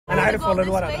عارف والله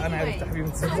الورق انا عرفت حبيبي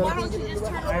تصدق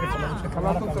عارف والله مش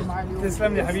هكمل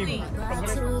تسلم لي يا حبيبي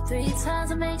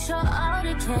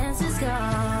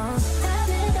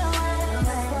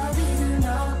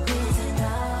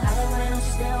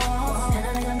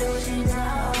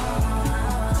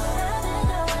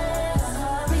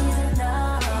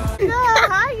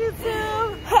Hi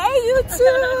YouTube. Hey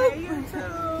YouTube. Hey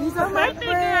YouTube. These are my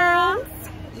friends.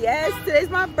 Yes, today's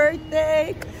my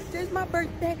birthday. Today's my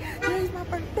birthday. Today's my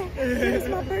birthday. Today's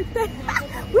my birthday.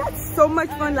 We had so much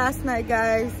fun last night,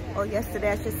 guys. Or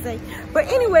yesterday, I should say. But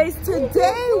anyways,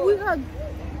 today we are...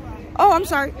 Oh, I'm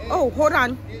sorry. Oh, hold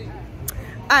on.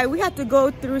 All right, we have to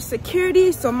go through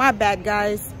security, so my bad,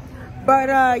 guys. But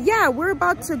yeah, we're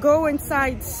about to go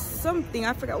inside something.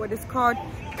 I forgot what it's called.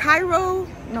 Cairo?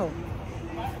 No.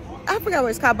 I forgot what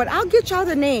it's called, but I'll get y'all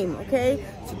the name, okay?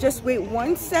 So just wait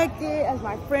 1 second as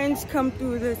my friends come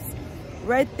through this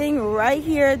red thing right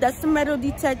here. That's the metal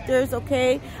detectors,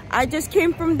 okay? I just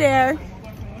came from there,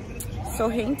 so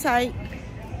hang tight.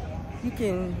 You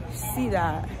can see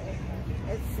that.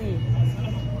 Let's see.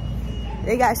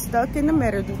 They got stuck in the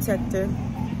metal detector.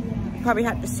 Probably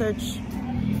have to search.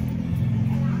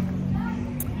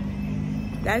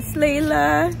 That's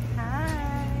Layla.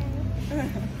 Hi.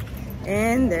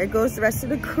 And there goes the rest of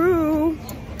the crew.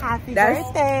 Happy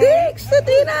birthday. Thanks,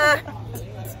 Sadina.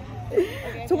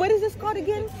 So what is this called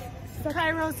again?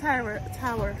 Cairo Tower.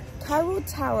 Cairo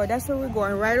Tower. That's where we're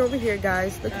going. Right over here,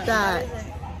 guys. Look at that.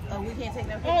 Oh, we can't take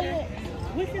no pictures?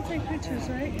 We can take pictures,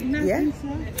 right? Yeah.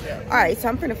 All right, so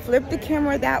I'm going to flip the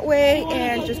camera that way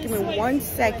and just give me 1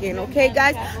 second, okay,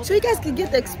 guys? So you guys can get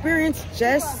the experience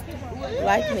just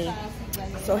like me.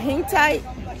 So hang tight.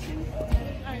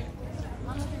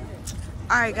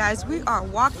 All right, guys, we are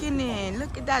walking in.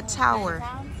 Look at that tower.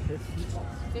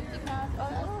 50 pounds?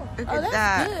 Look at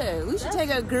that. Good. We should take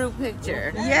a group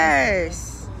picture.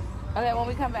 Yes. Okay, when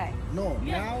we come back. No,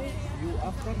 now you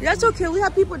after. That's okay. We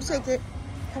have people to take it.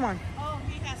 Come on. Oh,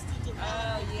 he has to do.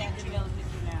 Oh, you have to develop it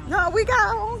now. No, we got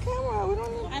our own camera. We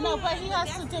don't need. I know, but he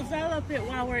has to develop it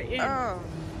while we're in. Oh.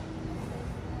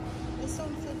 It's so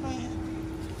fit my hand.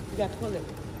 You got to pull it.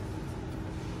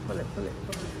 Pull it, pull it,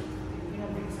 pull it.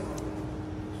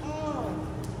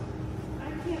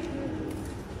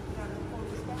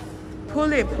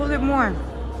 Pull it more.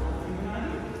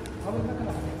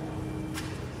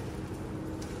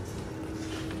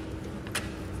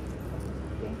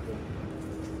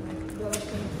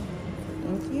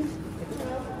 Thank you.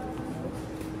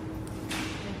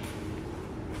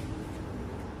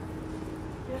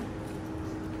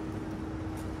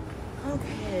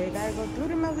 Okay, gotta go through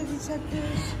the metal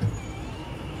detectors.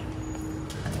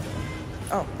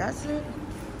 Oh, that's it.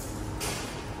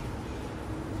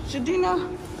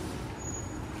 Shadina.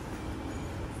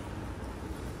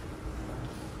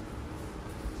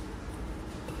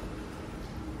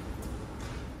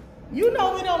 You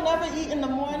know we don't never eat in the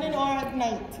morning or at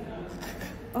night.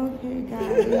 Okay,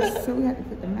 guys, so we have to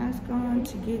put the mask on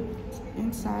to get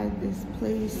inside this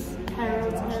place.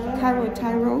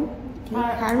 Cairo.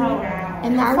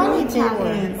 And the funny thing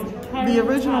Tower. is, the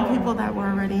original people that were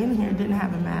already in here didn't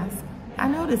have a mask. I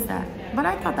noticed that, but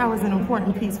I thought that was an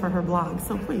important piece for her blog,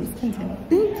 so please continue.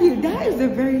 Thank you. That is a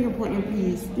very important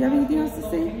piece. Do you have anything else to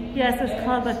say? Yes, it's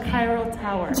called the Cairo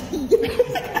Tower.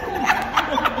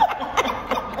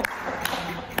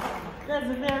 That's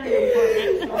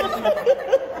very important.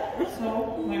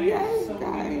 Yes,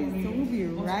 guys. So we'll be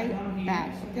right back,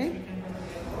 okay?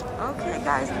 Okay,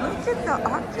 guys, look at the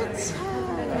architect.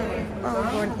 Oh,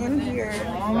 we're going in here.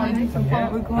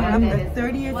 We're going up the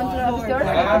 30th floor.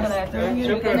 30th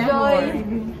floor.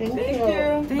 Thank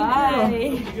you.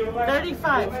 Thank you.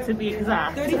 35 to be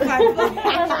exact. 35.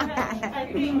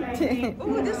 Oh,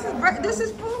 this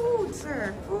is food,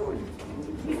 sir. Food.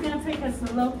 He's gonna take us to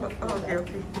local. Oh, okay,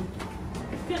 okay.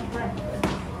 Good breakfast.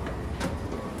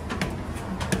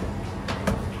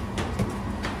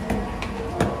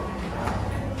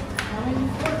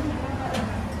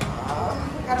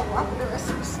 Gotta walk the rest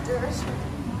of the stairs.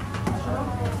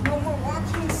 No more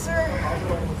walking, sir.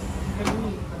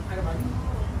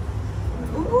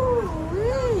 Ooh,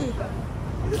 wee.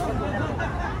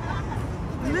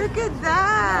 Look at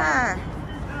that.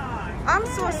 I'm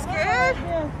so scared.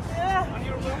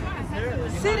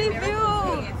 City view.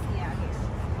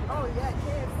 Oh, yeah,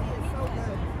 KFC is so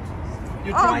good.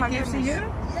 You Oh, try my KFC goodness. here?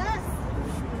 Yes.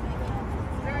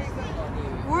 Very good.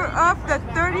 We're up the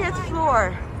 30th floor.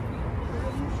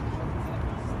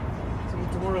 So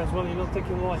tomorrow as well, you're not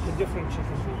taking like a different chicken.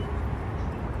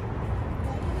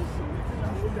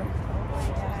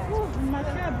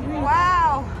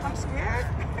 Wow, I'm scared.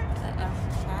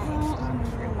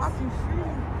 We're walking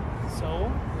through.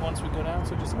 So once we go down,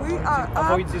 so just We are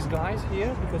avoid up these guys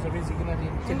here because there is gonna be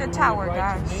in the tower, right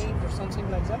guys. name or something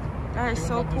like that. That is You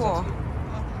so will not do that cool.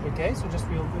 here. Okay, so just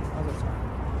we'll go other side.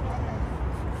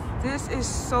 This is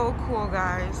so cool,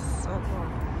 guys. So cool.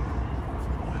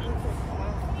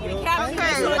 Okay, all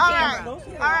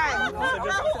right.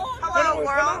 Hello,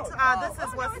 world. This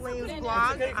is Wesleyan's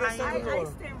vlog. I'm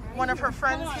one of her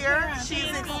friends here.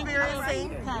 She's experiencing.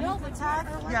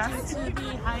 Yes. To be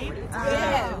hype.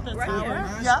 The tower,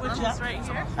 Yep. which is right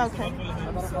here. Okay.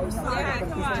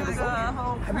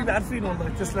 حبيبي عارفين والله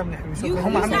تسلم لي حبيبي شكرا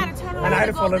هم انا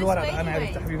عارف والله الورق انا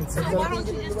عرفت حبيبي تصدق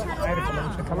عارف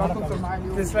والله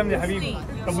متشكر تسلم لي حبيبي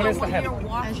ربنا يصلح حالك.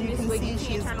 As you can see,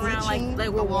 she's bleaching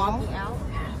the wall.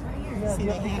 See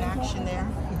the hand action there.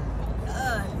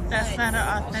 That's not an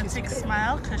authentic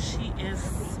smile because she is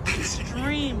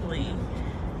extremely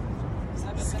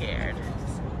scared.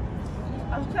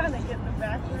 I'm trying to get the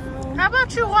background. How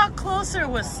about you walk closer,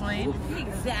 Whistling?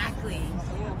 Exactly.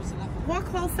 Walk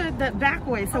closer the back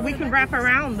way so we can wrap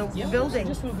around the building.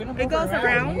 It goes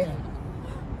around.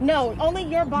 No, only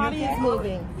your body is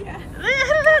moving.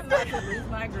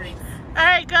 My grief. All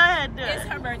right, go ahead. It's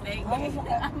her birthday.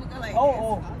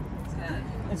 Oh.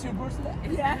 It's your birthday?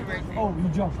 Yeah. Oh, you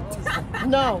jumped.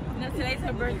 No. No, today's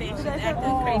her birthday. She's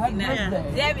acting crazy now.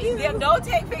 birthday. Debbie, don't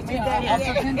take pictures.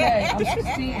 I'm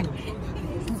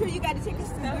 16. So you got to take us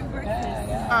to her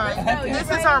birthday. All right. This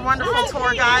is our wonderful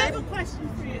tour guide.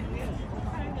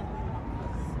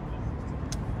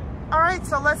 All right,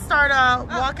 so let's start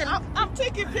walking. I'm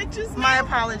taking pictures. My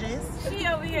apologies. She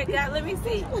over here got, let me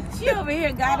see. She over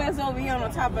here got us over here on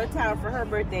the top of the tower for her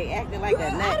birthday, acting like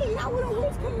a nut. I did not want to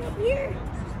who's coming up here.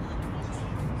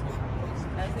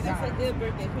 That's a good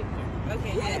birthday picture.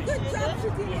 Okay. Yeah, good job,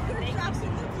 Shadina. Good job,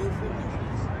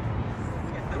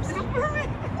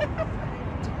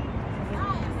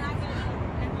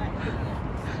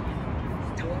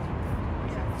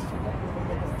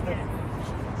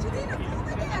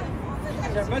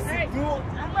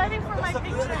 I'm ready for my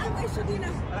picture. Good job, Shadina.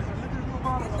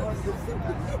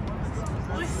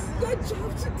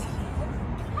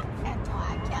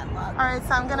 All right,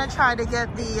 so I'm gonna try to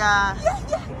get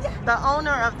the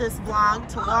owner of this vlog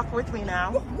to walk with me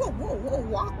now. Whoa,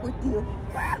 walk with you.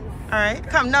 All right,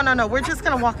 come. No. We're just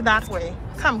gonna walk that way.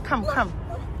 Come. Come on,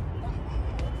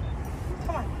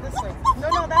 this way.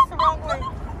 No, that's the wrong way.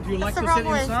 Do you like That's to the sit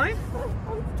wrong way. inside?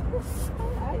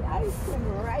 I swim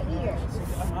right here.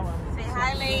 Say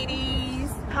hi, ladies.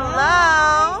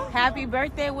 Hello. Happy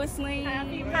birthday, Whistling.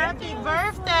 Happy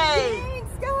birthday.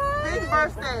 Thanks, guys. Big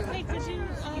birthday. Hey, could you?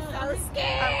 So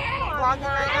scared.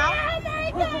 Vlogging right now.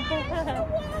 Oh my God.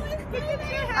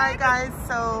 All right, guys.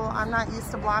 So I'm not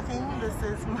used to blocking. This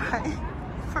is my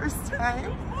first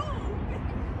time.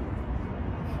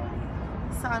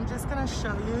 So I'm just gonna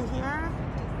show you here.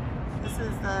 This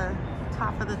is the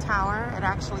top of the tower. It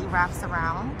actually wraps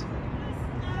around.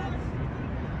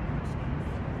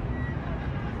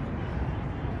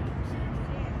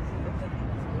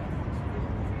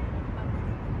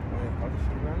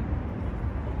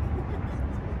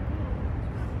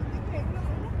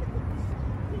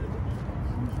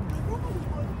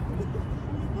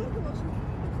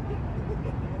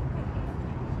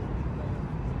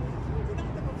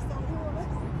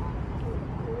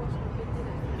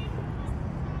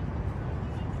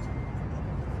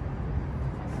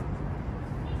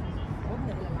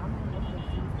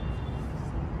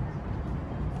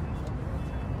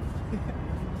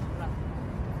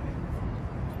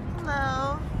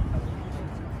 Hello.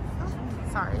 Oh,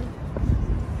 sorry.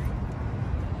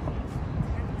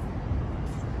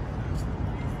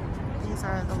 These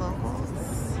are the locals.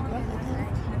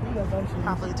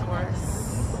 Probably tourists.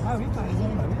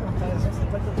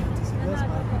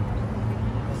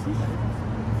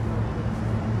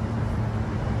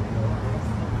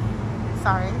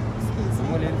 Sorry, excuse me.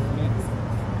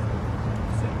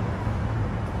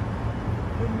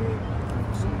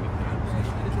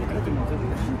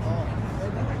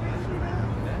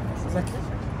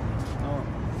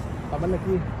 عمل لك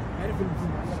ايه؟ عارف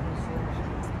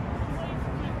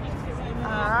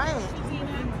Alright.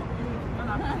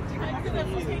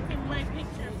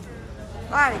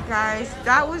 Alright guys,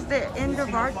 that was the end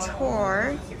of our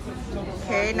tour.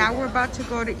 Okay, now we're about to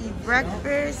go to eat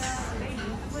breakfast.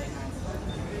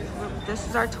 This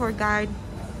is our tour guide.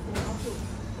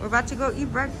 We're about to go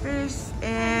eat breakfast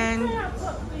and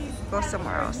go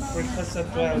somewhere else. breakfast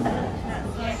at 12.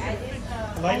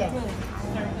 Laila.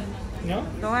 No?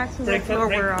 Don't ask me what floor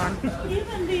we're on.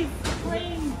 Even these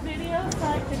playing videos,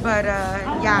 I could. But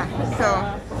yeah, so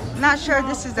not sure if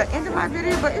this is the end of my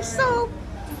video, but if so,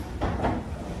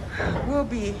 we'll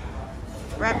be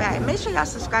right back. Make sure y'all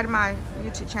subscribe to my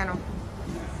YouTube channel.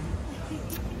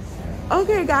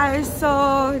 Okay guys,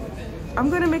 so I'm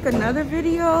gonna make another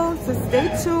video, so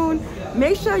stay tuned.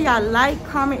 Make sure y'all like,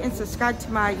 comment, and subscribe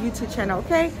to my YouTube channel,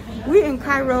 okay? We in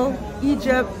Cairo,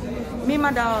 Egypt. Me and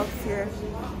my dogs here.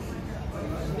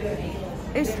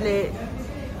 It's lit,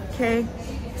 okay?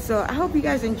 So I hope you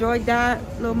guys enjoyed that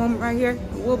little moment right here.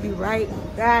 We'll be right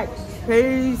back.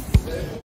 Peace.